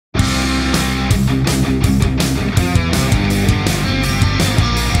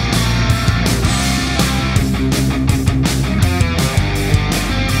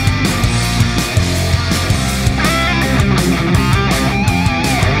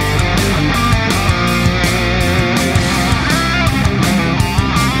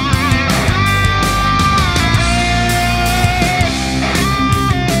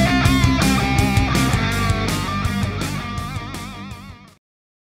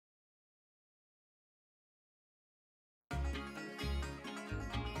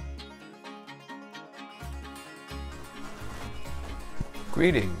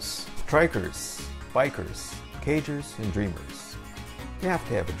Greetings, trikers, bikers, cagers, and dreamers. You have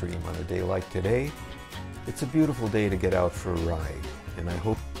to have a dream on a day like today. It's a beautiful day to get out for a ride, and I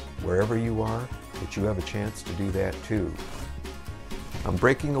hope wherever you are that you have a chance to do that too. I'm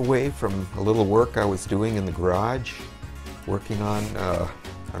breaking away from a little work I was doing in the garage, working on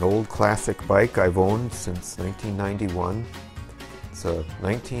an old classic bike I've owned since 1991. It's a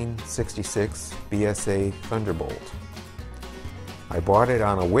 1966 BSA Thunderbolt. I bought it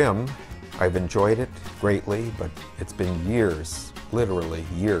on a whim. I've enjoyed it greatly, but it's been years, literally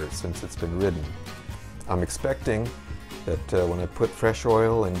years, since it's been ridden. I'm expecting that when I put fresh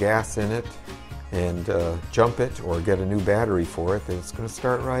oil and gas in it and jump it or get a new battery for it, that it's going to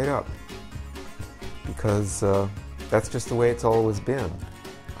start right up. Because that's just the way it's always been.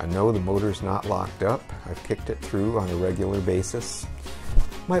 I know the motor's not locked up. I've kicked it through on a regular basis.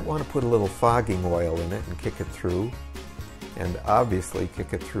 Might want to put a little fogging oil in it and kick it through. And obviously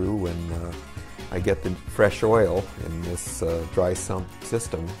kick it through when I get the fresh oil in this dry sump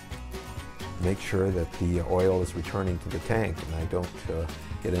system. Make sure that the oil is returning to the tank and I don't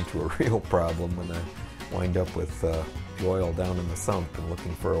get into a real problem when I wind up with the oil down in the sump and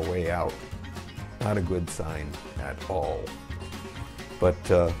looking for a way out. Not a good sign at all.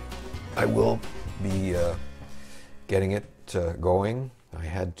 But I will be getting it going. I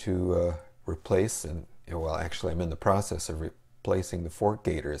had to replace, and well, actually I'm in the process of replacing the fork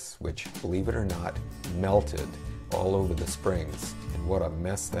gaiters, which, believe it or not, melted all over the springs. And what a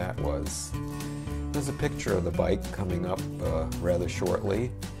mess that was. There's a picture of the bike coming up rather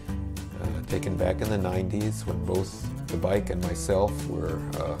shortly, taken back in the 90s when both the bike and myself were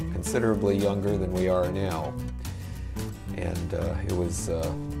considerably younger than we are now. And it was,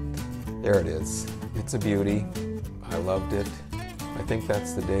 there it is. It's a beauty. I loved it. I think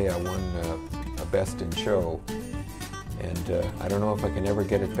that's the day I won a Best in Show. And I don't know if I can ever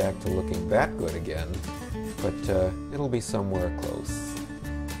get it back to looking that good again, but it'll be somewhere close.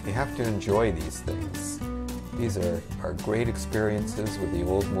 You have to enjoy these things. These are great experiences with the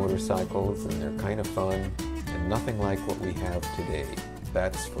old motorcycles, and they're kind of fun, and nothing like what we have today,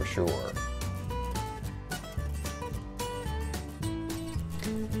 that's for sure.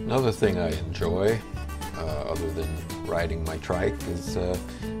 Another thing I enjoy, other than riding my trike, is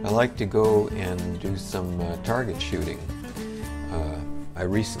I like to go and do some target shooting. I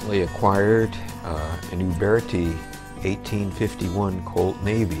recently acquired an Uberti 1851 Colt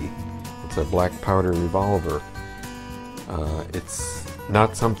Navy. It's a black powder revolver. It's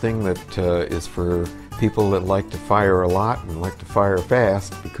not something that is for people that like to fire a lot and like to fire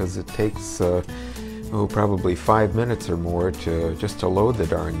fast, because it takes probably 5 minutes or more just to load the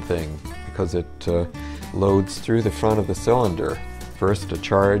darn thing, because it loads through the front of the cylinder. First a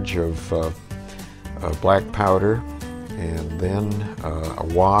charge of black powder, and then a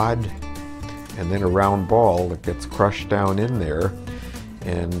wad, and then a round ball that gets crushed down in there,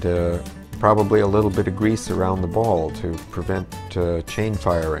 and probably a little bit of grease around the ball to prevent chain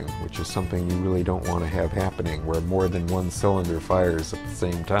firing, which is something you really don't want to have happening, where more than one cylinder fires at the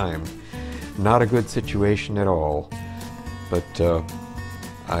same time. Not a good situation at all. But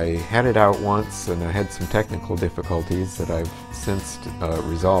I had it out once, and I had some technical difficulties that I've since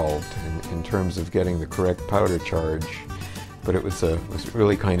resolved in terms of getting the correct powder charge. But it was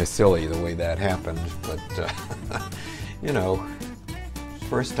really kind of silly the way that happened. But you know,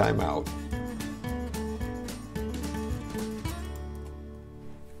 first time out.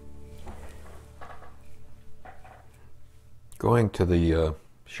 Going to the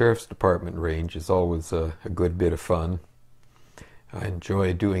Sheriff's Department range is always a good bit of fun. I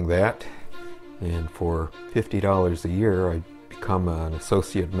enjoy doing that, and for $50 a year I become an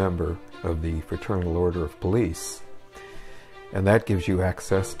associate member of the Fraternal Order of Police, and that gives you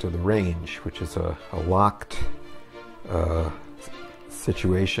access to the range, which is a locked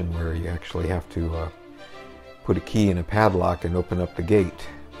situation where you actually have to put a key in a padlock and open up the gate.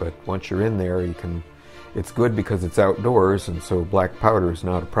 But once you're in there, you can. It's good because it's outdoors, and so black powder is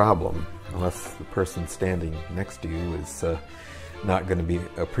not a problem, unless the person standing next to you is not going to be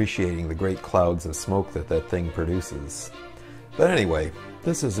appreciating the great clouds of smoke that thing produces. But anyway,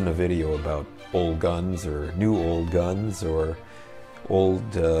 this isn't a video about old guns or new old guns or old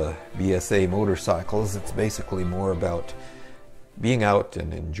BSA motorcycles. It's basically more about being out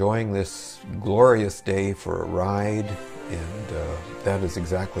and enjoying this glorious day for a ride, and that is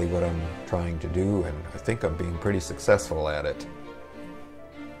exactly what I'm trying to do, and I think I'm being pretty successful at it.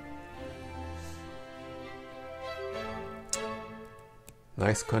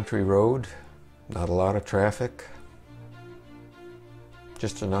 Nice country road, not a lot of traffic,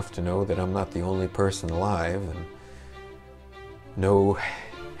 just enough to know that I'm not the only person alive, and no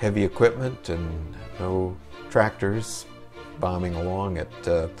heavy equipment and no tractors bombing along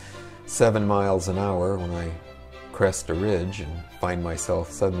at 7 miles an hour when I crest a ridge and find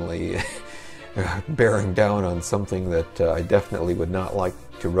myself suddenly bearing down on something that I definitely would not like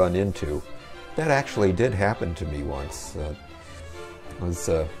to run into. That actually did happen to me once. I was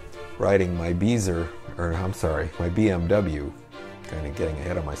riding my my BMW, kind of getting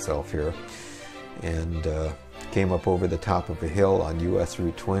ahead of myself here, and came up over the top of a hill on US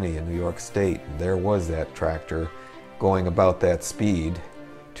Route 20 in New York State, and there was that tractor going about that speed,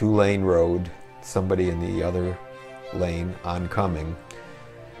 2-lane road, somebody in the other lane oncoming.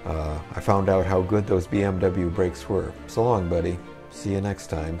 I found out how good those BMW brakes were. So long, buddy. See you next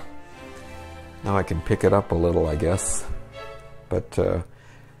time. Now I can pick it up a little, I guess. But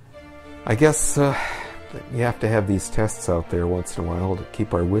I guess you have to have these tests out there once in a while to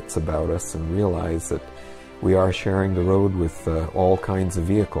keep our wits about us and realize that we are sharing the road with all kinds of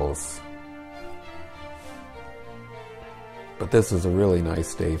vehicles. But this is a really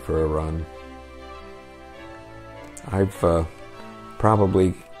nice day for a run. I've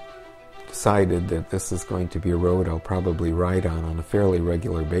probably decided that this is going to be a road I'll probably ride on a fairly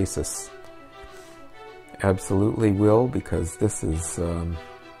regular basis. Absolutely will, because this is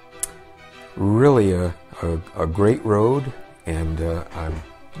really a great road, and I'm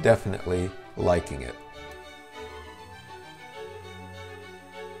definitely liking it.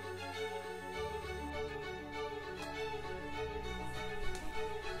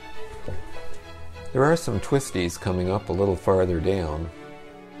 There are some twisties coming up a little farther down,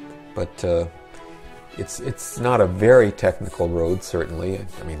 but it's not a very technical road, certainly.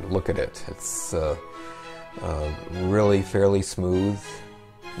 I mean, look at it. It's really fairly smooth,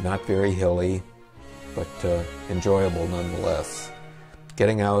 not very hilly, but enjoyable nonetheless.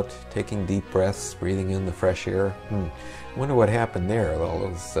 Getting out, taking deep breaths, breathing in the fresh air. I wonder what happened there, all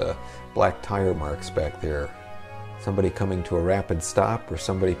those black tire marks back there. Somebody coming to a rapid stop, or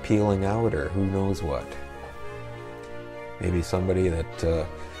somebody peeling out, or who knows what. Maybe somebody that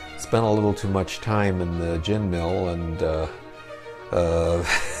spent a little too much time in the gin mill and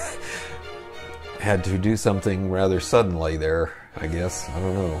had to do something rather suddenly there, I guess. I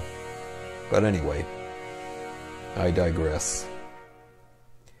don't know. But anyway, I digress.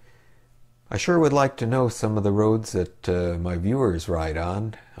 I sure would like to know some of the roads that my viewers ride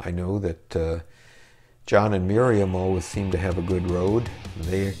on. I know that John and Miriam always seem to have a good road.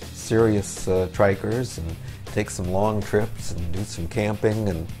 They're serious trikers and take some long trips and do some camping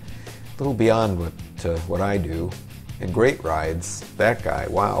and a little beyond what I do. And great rides. That guy,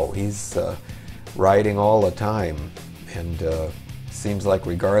 wow, he's riding all the time, and seems like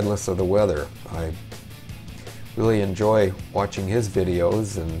regardless of the weather. I really enjoy watching his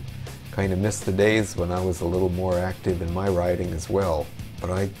videos and kind of miss the days when I was a little more active in my riding as well.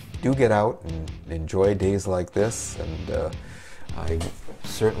 But I do get out and enjoy days like this, and I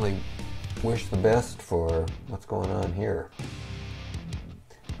certainly wish the best for what's going on here.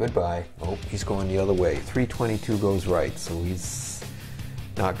 Goodbye. Oh, he's going the other way. 322 goes right, so he's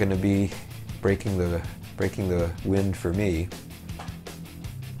not going to be breaking the wind for me.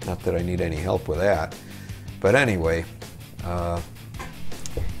 Not that I need any help with that. But anyway,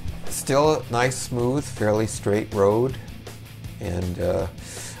 still a nice, smooth, fairly straight road, and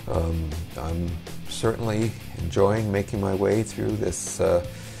I'm certainly enjoying making my way through this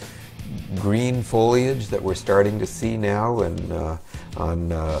green foliage that we're starting to see now. And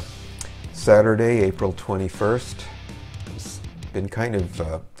on Saturday, April 21st, it's been kind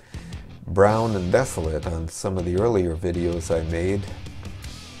of brown and desolate on some of the earlier videos I made.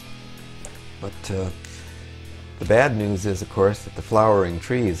 But the bad news is, of course, that the flowering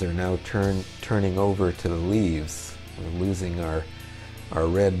trees are now turning over to the leaves. We're losing our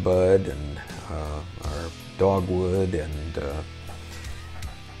red bud and our dogwood and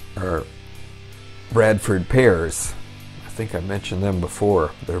our Bradford pears. I think I mentioned them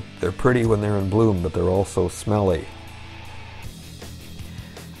before. They're pretty when they're in bloom, but they're also smelly.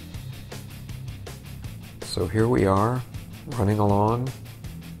 So here we are, running along,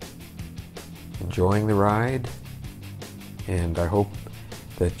 enjoying the ride, and I hope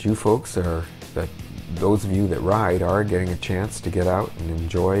that you folks that those of you that ride are getting a chance to get out and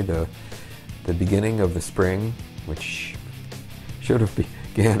enjoy the beginning of the spring, which should have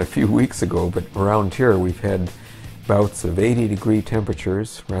began a few weeks ago, but around here we've had bouts of 80-degree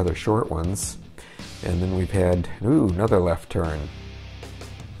temperatures, rather short ones, and then we've had, another left turn.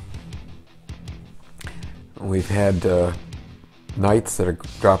 We've had nights that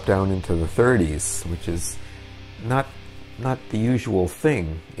have dropped down into the 30s, which is not the usual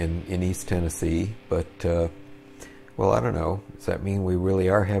thing in East Tennessee, but Well, I don't know. Does that mean we really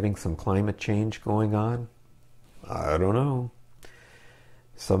are having some climate change going on? I don't know.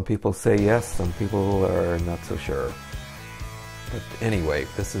 Some people say yes, some people are not so sure. But anyway,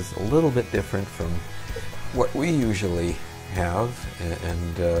 this is a little bit different from what we usually have,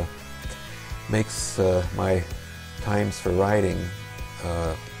 and makes my times for riding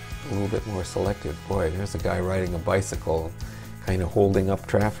a little bit more selective. Boy, there's a guy riding a bicycle, kind of holding up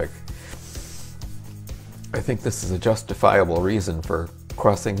traffic. I think this is a justifiable reason for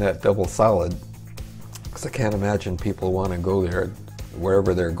crossing that double solid, because I can't imagine people want to go there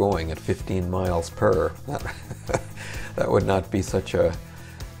wherever they're going at 15 miles per. That would not be such a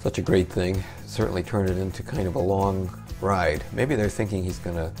great thing. Certainly turn it into kind of a long ride. Maybe they're thinking he's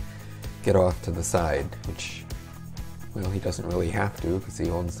going to get off to the side, which, well, he doesn't really have to because he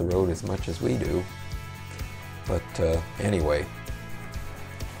owns the road as much as we do. But anyway,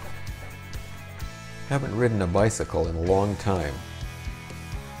 haven't ridden a bicycle in a long time.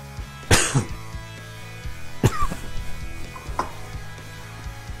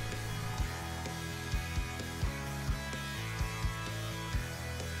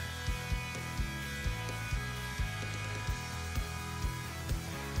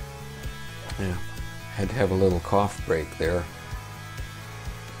 Yeah, had to have a little cough break there.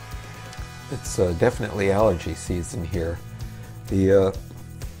 It's definitely allergy season here. The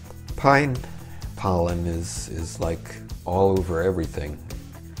pine pollen is like all over everything.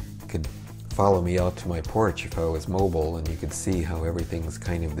 You could follow me out to my porch if I was mobile, and you could see how everything's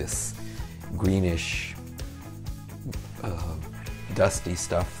kind of this greenish, dusty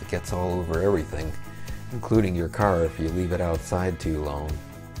stuff that gets all over everything, including your car if you leave it outside too long.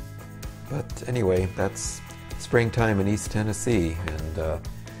 But anyway, that's springtime in East Tennessee, and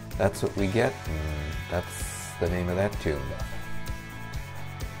that's what we get, and that's the name of that tune.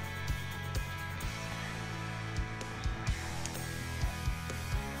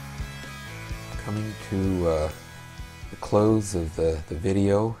 Coming to the close of the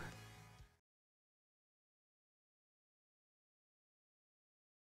video.